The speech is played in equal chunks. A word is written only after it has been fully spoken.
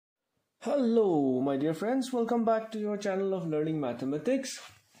Hello my dear friends, welcome back to your channel of learning mathematics.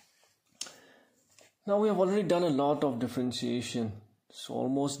 Now we have already done a lot of differentiation, so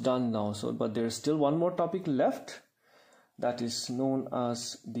almost done now, but there is still one more topic left, that is known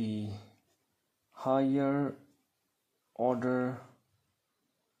as the higher order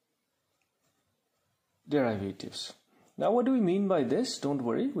derivatives. Now what do we mean by this? Don't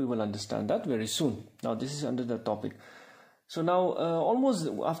worry, we will understand that very soon. Now this is under the topic. So now almost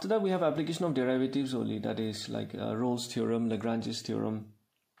after that we have application of derivatives only, that is like Rolle's theorem, Lagrange's theorem.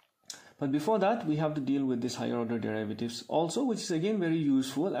 But before that we have to deal with this higher order derivatives also, which is again very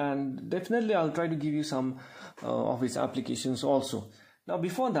useful, and definitely I'll try to give you some of its applications also. Now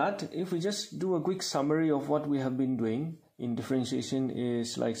before that, if we just do a quick summary of what we have been doing in differentiation,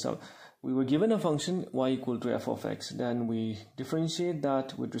 is like we were given a function y equal to f of x, then we differentiate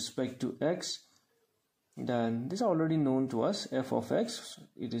that with respect to x. Then this is already known to us, f of x,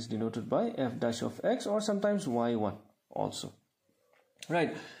 it is denoted by f dash of x, or sometimes y1 also.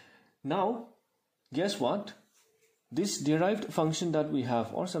 Right, now guess what, this derived function that we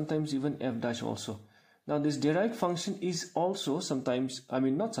have, or sometimes even f dash also, now this derived function is also sometimes,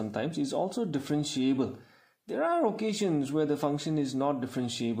 not sometimes, is also differentiable. There are occasions where the function is not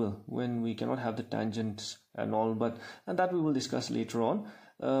differentiable, when we cannot have the tangents and all, and that we will discuss later on.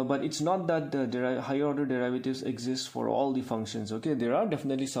 But it's not that the higher order derivatives exist for all the functions. Okay, there are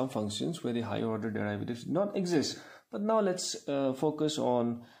definitely some functions where the higher order derivatives do not exist. But now let's focus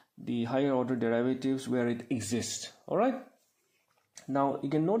on the higher order derivatives where it exists. All right. Now you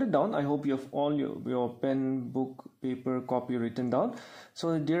can note it down. I hope you have all your pen, book, paper, copy written down.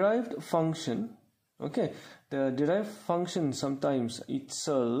 So the derived function, okay, the derived function sometimes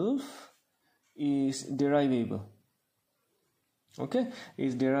itself is derivable. Okay,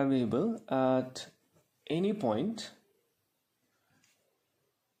 is derivable at any point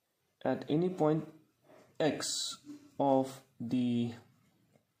x of the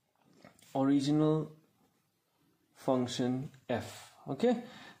original function f. Okay,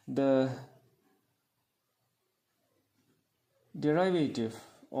 the derivative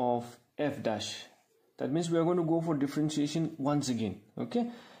of f dash, that means we are going to go for differentiation once again, okay,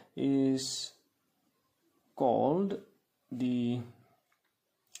 is called the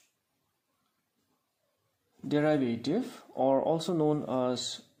derivative, or also known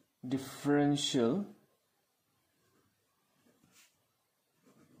as differential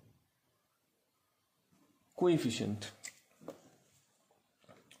coefficient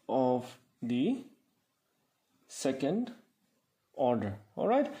of the second order. All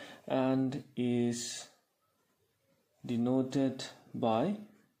right, and is denoted by,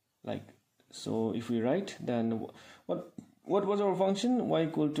 like, so if we write, then what was our function? Y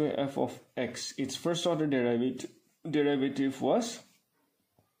equal to f of x. Its first order derivative was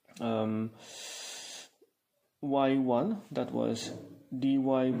y1, that was dy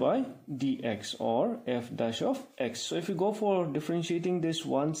by dx, or f dash of x. So if you go for differentiating this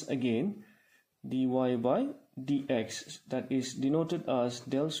once again, dy by dx, that is denoted as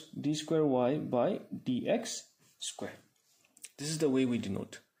d square y by dx square. This is the way we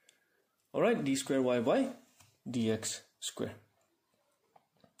denote. All right, d square y by dx square.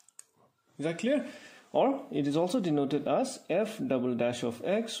 Is that clear? Or it is also denoted as f double dash of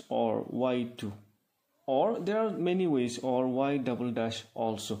x, or y2, or there are many ways, or y double dash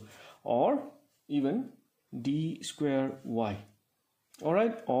also, or even d square y. All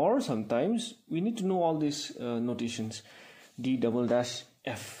right, or sometimes we need to know all these notations, d double dash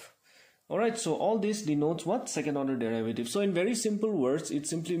f. All right, so all this denotes what? Second order derivative. So in very simple words, it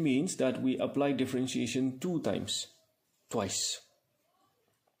simply means that we apply differentiation twice.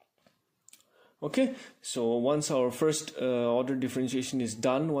 Okay, so once our first order differentiation is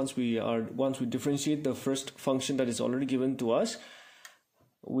done, once we differentiate the first function that is already given to us,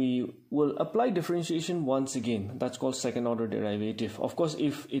 we will apply differentiation once again. That's called second order derivative. Of course,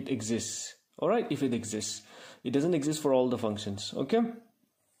 if it exists. All right, if it exists. It doesn't exist for all the functions. Okay,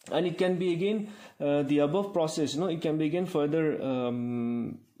 and it can be again the above process, it can be again further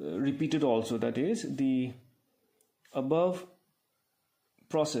repeated also. That is, the above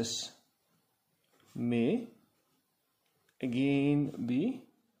process may again be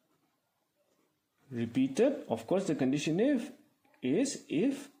repeated. Of course, the condition is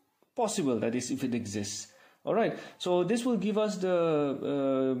if possible, that is, if it exists. All right, so this will give us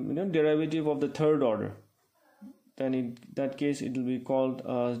the derivative of the third order. Then in that case it will be called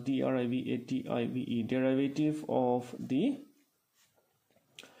as derivative, derivative of the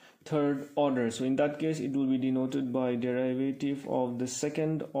third order. So in that case it will be denoted by derivative of the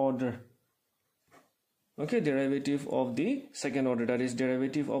second order Okay, derivative of the second order, that is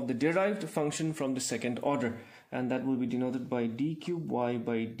derivative of the derived function from the second order, and that will be denoted by d cube y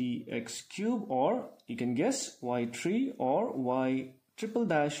by dx cube, or you can guess y3 or y triple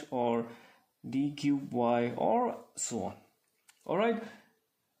dash or d cube y or so on. All right,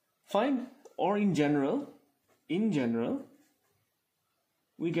 fine. Or in general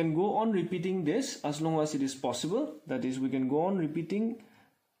we can go on repeating this as long as it is possible. That is, we can go on repeating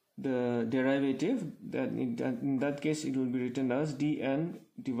the derivative. That in that case it will be written as dn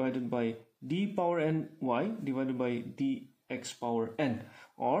divided by d power n y divided by dx power n,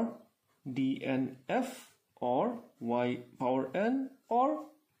 or dnf, or y power n, or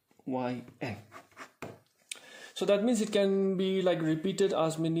yn. So that means it can be like repeated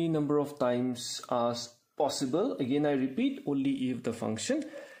as many number of times as possible. Again, I repeat, only if the function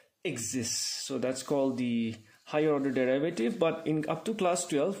exists. So that's called the higher order derivative. But in up to class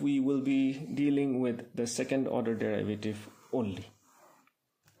 12, we will be dealing with the second order derivative only.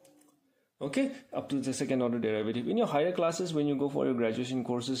 Okay, up to the second order derivative. In your higher classes, when you go for your graduation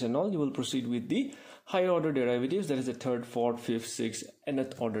courses and all, you will proceed with the higher order derivatives. That is the third, fourth, fifth, sixth, and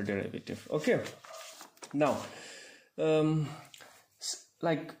nth order derivative. Okay. Now,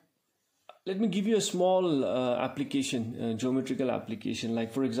 let me give you a small application, geometrical application.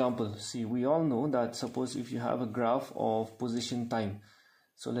 Like for example, see, we all know that suppose if you have a graph of position time,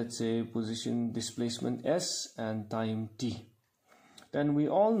 so let's say position displacement s and time t, then we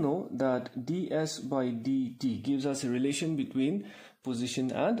all know that ds by dt gives us a relation between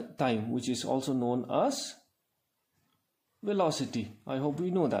position and time, which is also known as velocity. I hope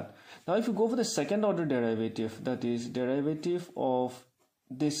we know that. Now if you go for the second order derivative, that is derivative of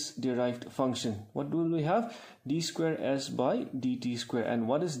this derived function, what will we have? D square s by dt square. And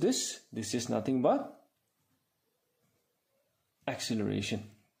what is this? This is nothing but acceleration.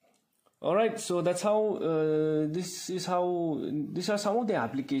 All right, so that's how these are some of the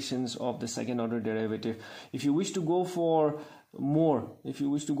applications of the second order derivative. If you wish to go for more, if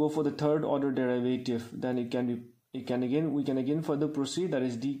you wish to go for the third order derivative, then we can again further proceed. That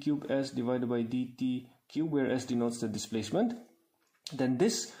is d cube s divided by dt cube, where s denotes the displacement. Then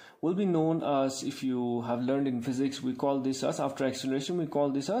this will be known as, if you have learned in physics, we call this as, after acceleration, we call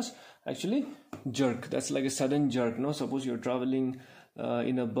this as actually jerk. That's like a sudden jerk. No, suppose you're traveling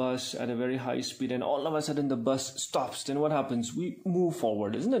in a bus at a very high speed and all of a sudden the bus stops, then what happens? We move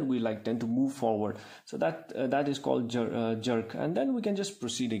forward, isn't it? We like tend to move forward. So that is called jerk, and then we can just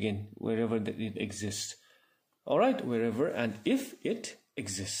proceed again wherever it exists. All right, wherever and if it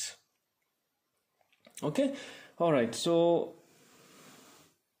exists. Okay, all right. So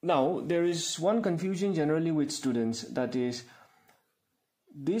now there is one confusion generally with students, that is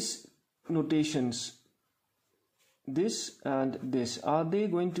these notations, this and this, are they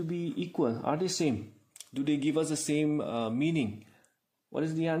going to be equal? Are they same? Do they give us the same meaning? What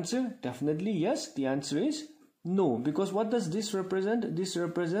is the answer? Definitely yes. The answer is no, because what does this represent? This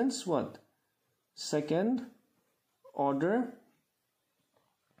represents what? Second order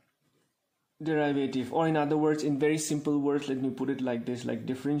derivative, or in other words, in very simple words, let me put it like this, like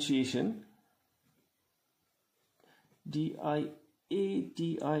differentiation, D-I-A-T-I-O-N,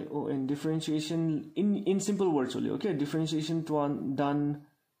 differentiation in simple words only, okay? Differentiation done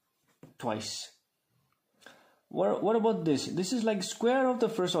twice. What about this? This is like square of the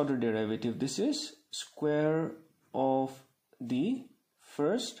first order derivative. This is square of the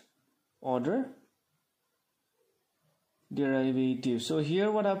first order derivative. So here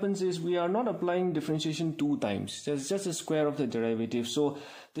what happens is we are not applying differentiation two times. It's just a square of the derivative. So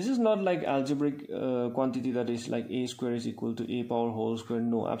this is not like algebraic quantity, that is like a square is equal to a power whole square.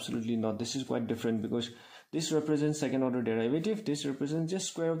 No, absolutely not. This is quite different, because this represents second order derivative. This represents just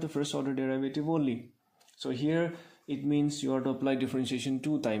square of the first order derivative only. So here it means you are to apply differentiation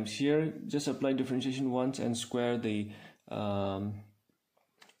two times. Here just apply differentiation once and square the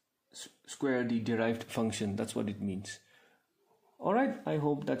derived function. That's what it means. All right, I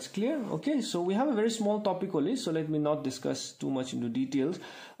hope that's clear. Okay, so we have a very small topic only, so let me not discuss too much into details.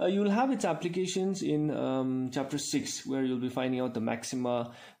 You will have its applications in chapter 6, where you'll be finding out the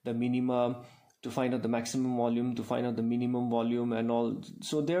maxima, the minima, to find out the maximum volume, to find out the minimum volume and all.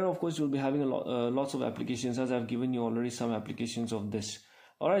 So there, of course, you'll be having lots of applications, as I've given you already some applications of this.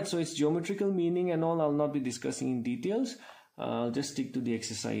 All right, so it's geometrical meaning and all. I'll not be discussing in details. I'll just stick to the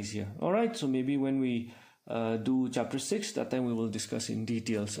exercise here. All right, so maybe when we do chapter 6, that time we will discuss in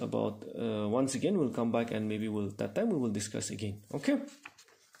details about, once again we'll come back and maybe that time we will discuss again. Okay,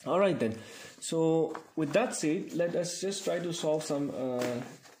 all right then. So with that said, let us just try to solve some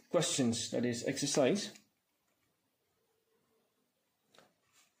questions, that is exercise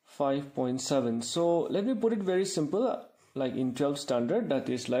 5.7. So let me put it very simple, like in 12th standard, that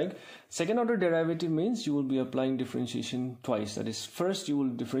is like second order derivative means you will be applying differentiation twice. That is, first you will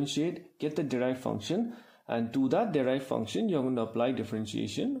differentiate, get the derived function, and to that derived function you're going to apply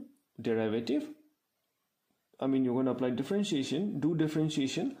differentiation derivative. You're going to apply differentiation, do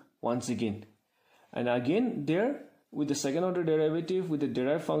differentiation once again, and again there with the second order derivative with the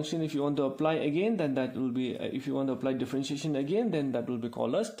derived function. If you want to apply again, then that will be, if you want to apply differentiation again, then that will be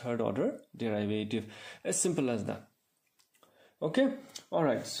called as third order derivative. As simple as that. Okay, all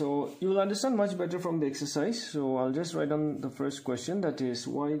right, so you will understand much better from the exercise. So I'll just write down the first question, that is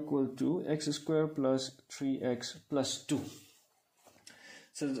y equal to x square plus 3x plus 2.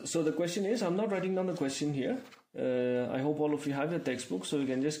 So the question is, I'm not writing down the question here. I hope all of you have your textbook, so you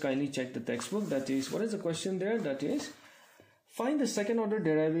can just kindly check the textbook. That is, what is the question there? That is, find the second order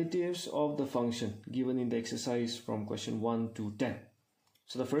derivatives of the function given in the exercise from question 1 to 10.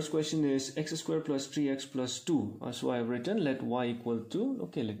 So the first question is x square plus 3x plus 2. So I have written let y equal to,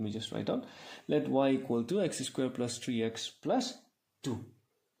 okay, let me just write down, let y equal to x square plus 3x plus 2.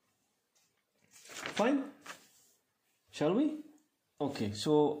 Fine, shall we? Okay,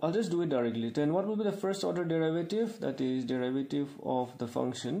 so I'll just do it directly. Then what will be the first order derivative? That is derivative of the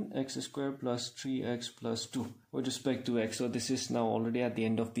function x square plus 3x plus 2 with respect to x. So this is now already at the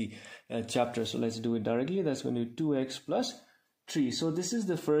end of the chapter. So let's do it directly. That's going to be 2x plus 3. So this is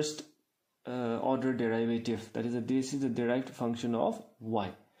the first order derivative. That is, this is the derived function of y.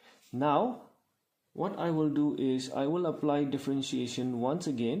 Now what I will do is I will apply differentiation once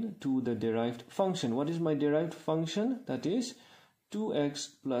again to the derived function. What is my derived function? That is 2x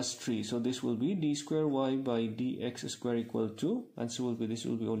plus 3. So this will be d square y by dx square equal to, and so will be, this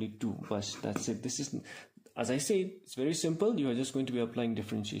will be only 2, but that's it. This is, as I said, it's very simple. You are just going to be applying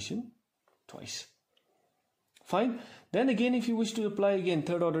differentiation twice. Fine. Then again, if you wish to apply again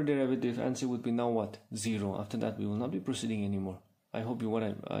third order derivative, answer would be now what? 0. After that we will not be proceeding anymore. I hope you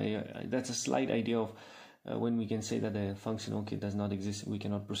what that's a slight idea of when we can say that a function, okay, does not exist, we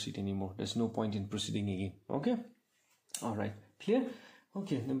cannot proceed anymore. There's no point in proceeding again. Okay, all right, clear?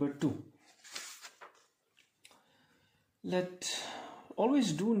 Okay, number 2,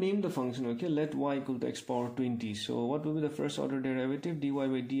 always do name the function. Okay, let y equal to x power 20. So what will be the first order derivative? dy by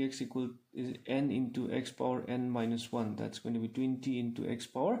dx equal is n into x power n minus 1. That's going to be 20 into x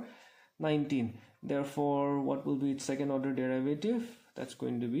power 19. Therefore what will be its second order derivative? That's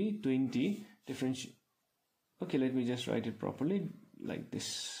going to be 20 differentiate. Okay, let me just write it properly like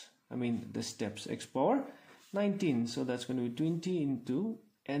this. The steps, x power 19. So that's going to be 20 into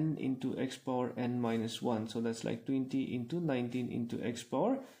n into x power n minus 1. So that's like 20 into 19 into x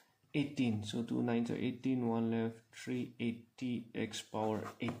power 18. So 2 9s are 18, 1 left, 380 x power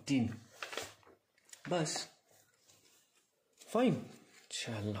 18. Bas. Fine.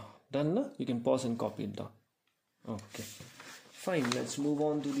 Challo. Done na? You can pause and copy it down. Okay. Fine. Let's move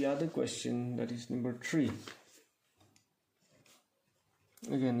on to the other question, that is number 3.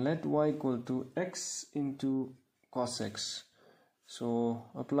 Again, let y equal to x into cos x. So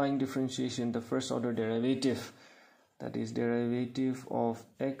applying differentiation, the first order derivative, that is derivative of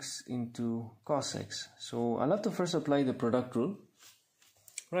x into cos x. So I'll have to first apply the product rule,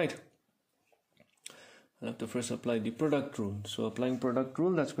 right? I'll have to first apply the product rule. So applying product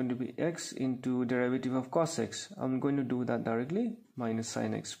rule, that's going to be x into derivative of cos x. I'm going to do that directly, minus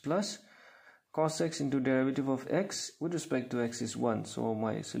sin x plus cos x into derivative of x with respect to x is 1. So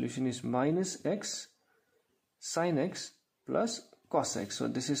my solution is minus x sin x plus cos x. So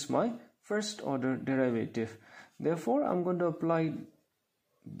this is my first order derivative. Therefore I'm going to apply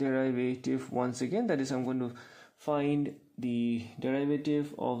derivative once again. That is, I'm going to find the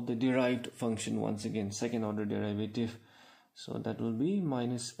derivative of the derived function once again, second order derivative. So that will be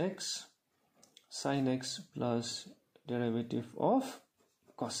minus x sin x plus derivative of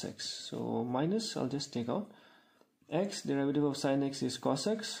cos x. So minus, I'll just take out x, derivative of sin x is cos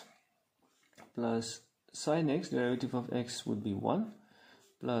x, plus sin x, derivative of x would be 1,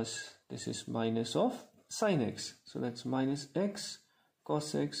 plus this is minus of sin x. So that's minus x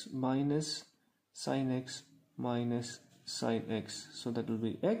cos x minus sin x minus sin x. So that will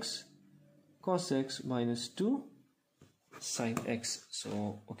be x cos x minus 2 sin x.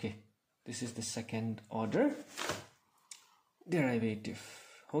 So okay, this is the second order derivative.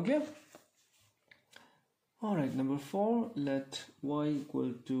 Okay, all right, number 4, let y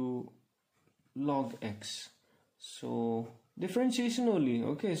equal to log x. So differentiation only.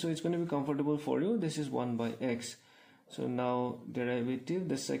 Okay, so it's going to be comfortable for you. This is 1 by x. So now derivative,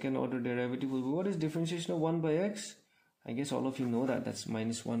 the second order derivative will be, what is differentiation of 1 by x? I guess all of you know that. That's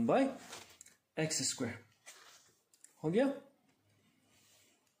minus 1 by x square. Okay,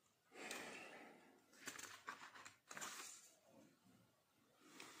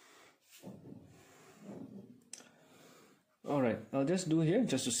 I'll just do here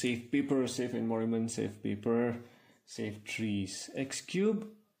just to save paper, save environment, save paper, save trees. X cube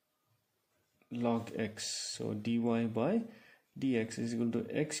log x. So dy by dx is equal to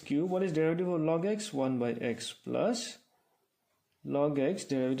x cube. What is derivative of log x? 1 by x plus log x.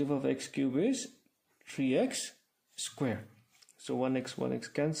 Derivative of x cube is 3x square. So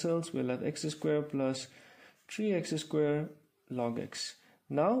 1x cancels. We'll have x square plus 3x square log x.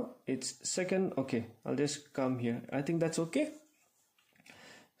 Now it's second. Okay, I'll just come here. I think that's okay.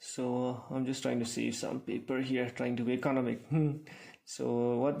 So I'm just trying to save some paper here, trying to be economic.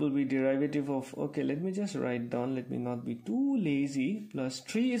 So what will be derivative of, okay, let me just write down, let me not be too lazy. Plus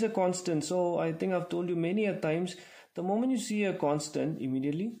 3 is a constant. So I think I've told you many a times, the moment you see a constant,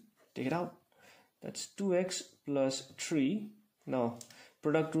 immediately take it out. That's 2x plus 3. Now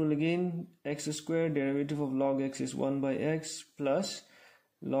product rule again, x squared, derivative of log x is 1 by x plus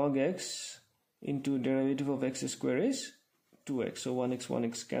log x into derivative of x squared is 2x. So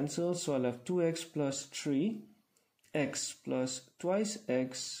 1x cancels. So I'll have 2x plus 3x plus twice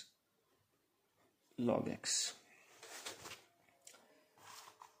x log x.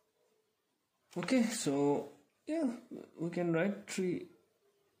 Okay, so yeah, we can write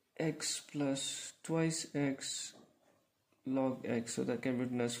 3x plus twice x log x. So that can be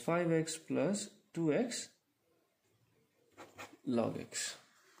written as 5x plus 2x log x.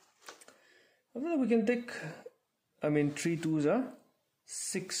 After we can take, 3 2s are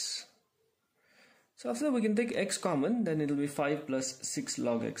 6. So after we can take x common, then it will be 5 plus 6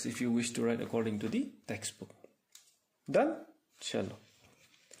 log x if you wish to write according to the textbook. Done? Chalo.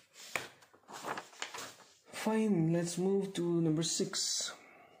 Fine, let's move to number 6.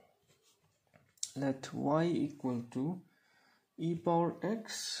 Let y equal to e power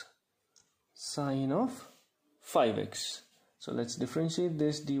x sine of 5x. So let's differentiate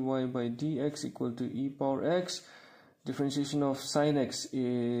this. Dy by dx equal to e power x. Differentiation of sine x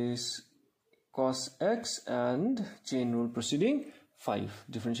is cos x, and chain rule proceeding 5.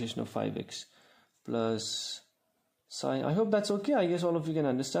 Differentiation of 5x plus sine. I hope that's okay. I guess all of you can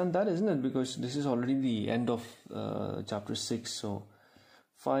understand that, isn't it? Because this is already the end of chapter 6. So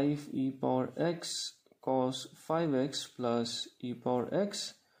 5 e power x cos 5x plus e power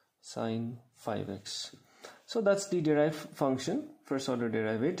x sine 5x. So that's the derived function, first order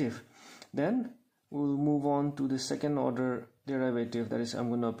derivative. Then we'll move on to the second order derivative. That is, I'm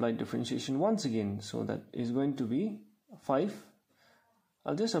going to apply differentiation once again. So that is going to be 5.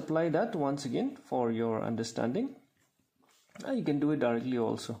 I'll just apply that once again for your understanding. You can do it directly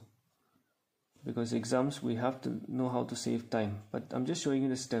also, because exams we have to know how to save time, but I'm just showing you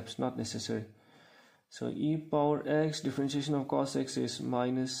the steps, not necessary. So e power x, differentiation of cos x is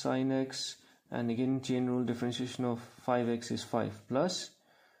minus sine x, and again chain rule, differentiation of 5x is 5 plus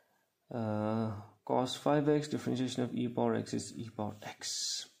cos 5x, differentiation of e power x is e power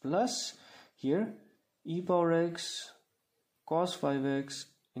x plus here e power x cos 5x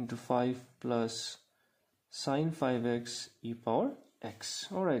into 5 plus sine 5x e power x.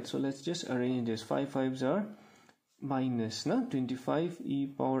 Alright, so let's just arrange this. 5 5s are minus 25 e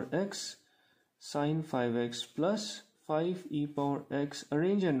power x sine 5x plus 5 e power x,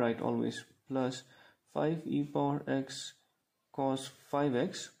 arrange and write always, plus 5 e power x cos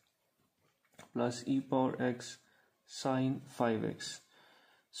 5x plus e power x sine 5x.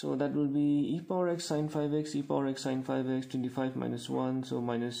 So that will be e power x sine 5x, e power x sine 5x, 25 minus 1, so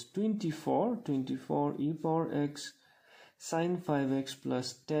minus 24 e power x sine 5x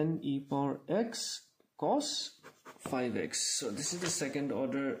plus 10 e power x cos 5x. So this is the second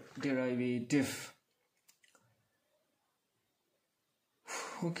order derivative.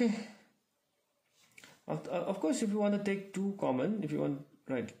 Okay. Of course, if you want to take 2 common, if you want,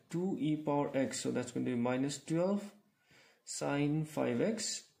 right, 2 e power x, so that's going to be minus 12 sine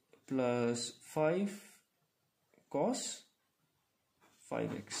 5x plus 5 cos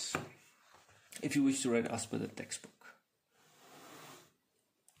 5x, if you wish to write as per the textbook.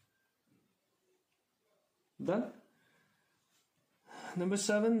 Done? Number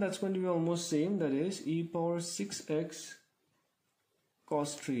 7, that's going to be almost same, that is e power 6x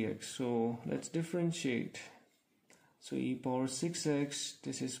cos 3x. So let's differentiate. So e power 6x,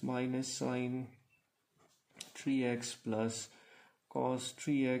 this is minus sine 3x plus cos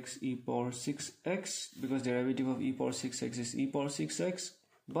 3x e power 6x, because derivative of e power 6x is e power 6x,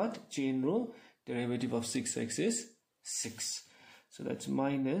 but chain rule, derivative of 6x is 6. So that's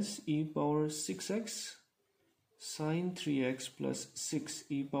minus e power 6x sine 3x plus 6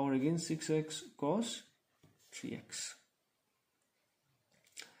 e power again 6x cos 3x.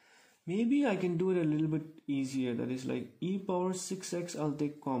 Maybe I can do it a little bit easier, that is like e power 6x I'll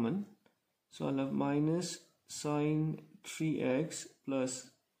take common, so I'll have minus sine 3x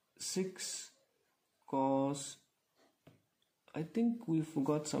plus 6 cos, I think we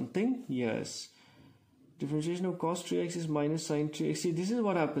forgot something. Yes, differentiation of cos 3x is minus sin 3x. See, this is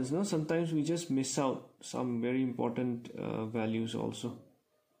what happens, no? Sometimes we just miss out some very important values also.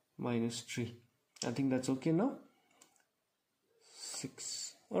 Minus 3. I think that's okay now.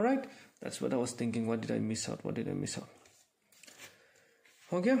 6. Alright, that's what I was thinking. What did I miss out?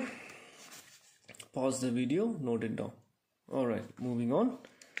 Okay, pause the video, note it down. Alright, moving on.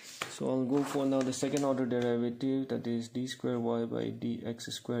 So I'll go for now the second order derivative, that is d square y by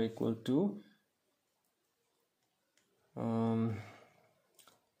dx square equal to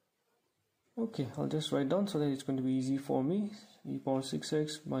okay, I'll just write down so that it's going to be easy for me. E power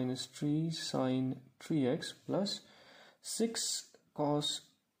 6x minus 3 sine 3x plus 6 cos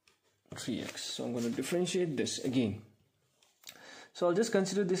 3x. So I'm going to differentiate this again. So I'll just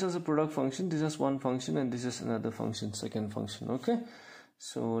consider this as a product function. This is one function and this is another function, second function. Okay,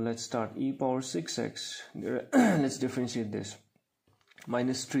 so let's start. E power 6x, let's differentiate this.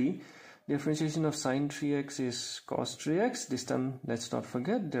 Minus 3, differentiation of sine 3x is cos 3x. This time let's not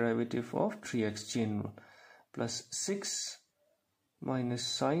forget derivative of 3x chain rule. Plus 6 minus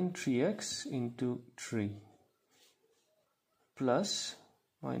sine 3x into 3 plus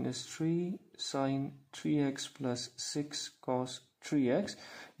minus 3 sine 3x plus 6 cos 3x.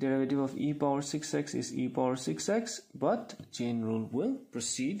 Derivative of e power 6x is e power 6x, but chain rule will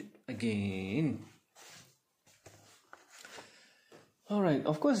proceed again. Alright,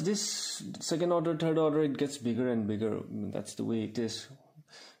 of course this second order, third order, it gets bigger and bigger. That's the way it is.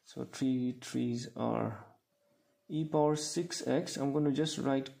 So 3 3's are e power 6x. I'm going to just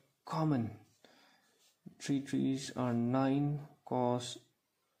write common. 3 3's are 9 cos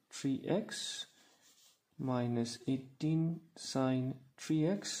 3x minus 18 sine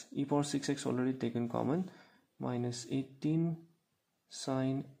 3x. E power 6x already taken common. Minus 18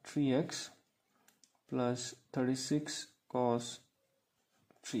 sine 3x plus 36 cos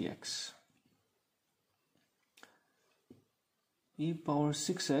 3x. E power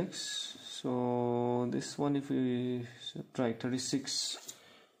 6x, so this one, if we subtract 36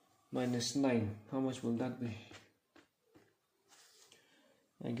 minus 9, how much will that be?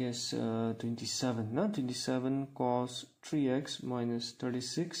 I guess 27, no? 27 cos 3x minus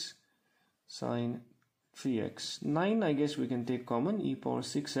 36 sine 3x. 9, I guess we can take common. E power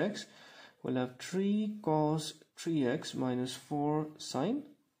 6x, we'll have 3 cos 3x minus 4 sine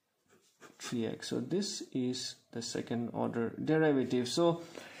 3x. So this is the second order derivative. So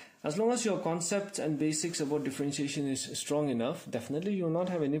as long as your concepts and basics about differentiation is strong enough, definitely you will not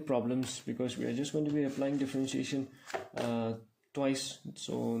have any problems, because we are just going to be applying differentiation twice,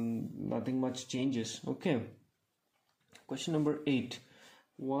 so nothing much changes. Okay, question number 8,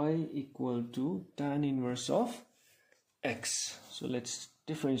 y equal to tan inverse of x. So let's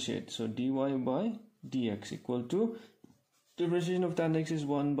differentiate. So dy by dx equal to, differentiation of tan x is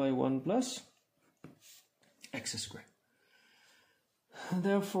 1 by 1 plus x squared.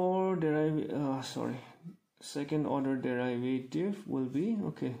 Therefore second order derivative will be,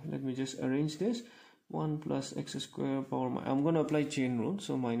 okay, let me just arrange this. 1 plus x square power, I'm going to apply chain rule,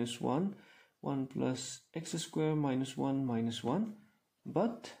 so minus 1 plus x square minus 1 minus 1,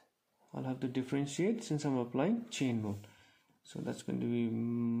 but I'll have to differentiate since I'm applying chain rule. So that's going to be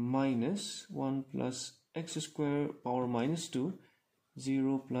minus 1 plus x square power minus 2,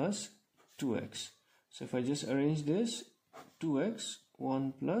 0 plus 2x. So if I just arrange this, 2x,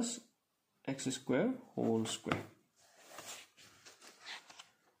 1 plus x square whole square.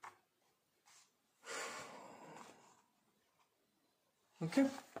 Okay,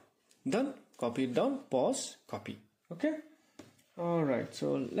 done. Copy it down, pause, copy. Okay, all right,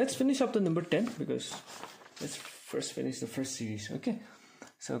 so let's finish up the number 10, because let's first finish the first series. Okay,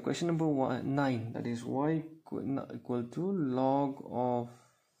 so question number 9, that is y equal to log of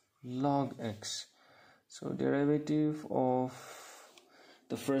log x. So derivative of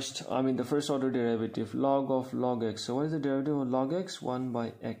the first order derivative, log of log x. So what is the derivative of log x? 1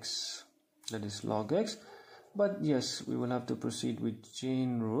 by x, that is log x. But yes, we will have to proceed with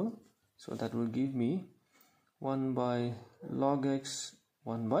chain rule, so that will give me 1 by log x,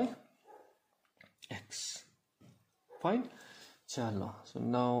 1 by x. Fine, chalo. So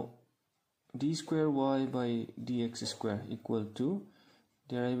now d square y by dx square equal to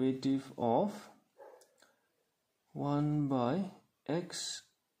derivative of 1 by x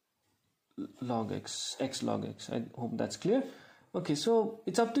log x, x log x. I hope that's clear. Okay, so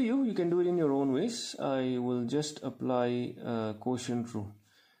it's up to you. You can do it in your own ways. I will just apply quotient rule.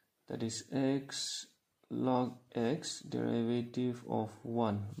 That is x log x, derivative of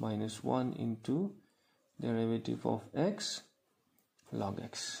 1 minus 1 into derivative of x log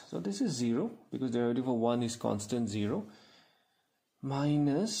x. So this is 0 because derivative of 1 is constant 0,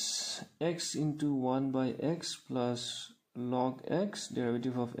 minus x into 1 by x plus log x,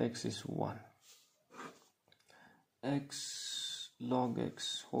 derivative of x is 1, x log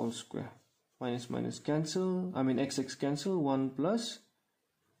x whole square. Minus minus cancel, I mean x cancel, 1 plus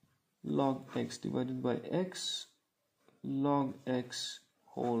log x divided by x log x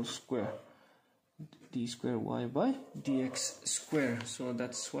whole square, d square y by dx square. So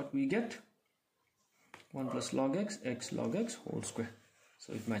that's what we get, 1 plus log x, x log x whole square.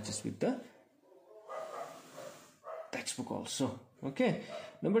 So it matches with the textbook also. Okay,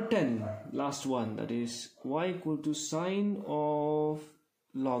 number 10, last one, that is y equal to sine of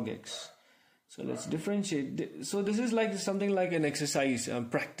log x. So let's differentiate. So this is like something like an exercise,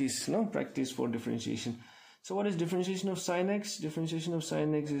 practice for differentiation. So what is differentiation of sine x? Differentiation of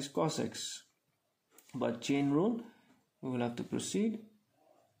sine x is cos x. But chain rule, we will have to proceed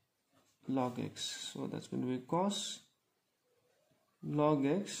log x. So that's going to be cos log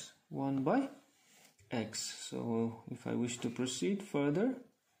x 1 by x. So if I wish to proceed further,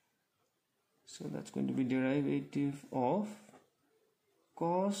 so that's going to be derivative of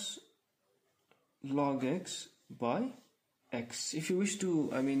cos log x by x. If you wish to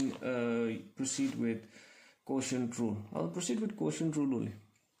proceed with quotient rule, I'll proceed with quotient rule only.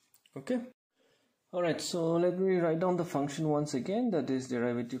 Okay. Alright, so let me write down the function once again. That is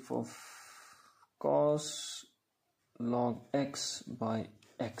derivative of cos log x by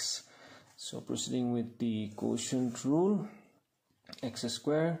x. So proceeding with the quotient rule, x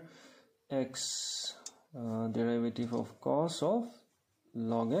square, x derivative of cos of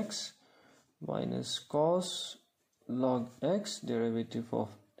log x minus cos log x derivative of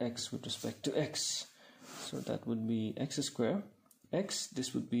x with respect to x. So that would be x square, x,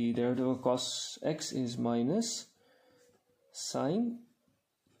 this would be derivative of cos x is minus sine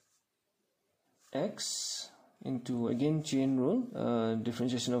x into, again chain rule,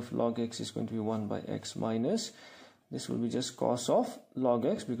 differentiation of log x is going to be 1 by x minus, this will be just cos of log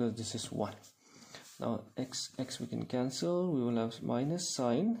x because this is 1. Now x we can cancel, we will have minus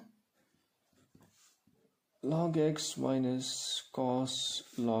sine log x minus cos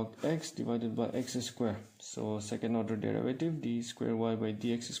log x divided by x square. So second order derivative, d square y by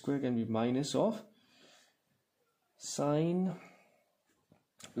dx square can be minus of sine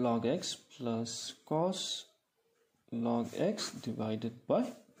log x plus cos log x divided by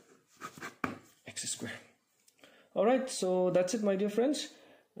x square. Alright, so that's it, my dear friends.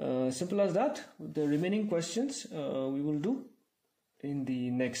 Simple as that. The remaining questions we will do in the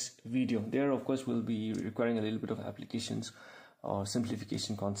next video. There of course will be requiring a little bit of applications or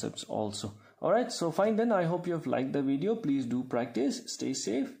simplification concepts also. Alright, so fine then. I hope you have liked the video. Please do practice. Stay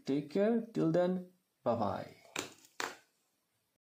safe. Take care. Till then, bye bye.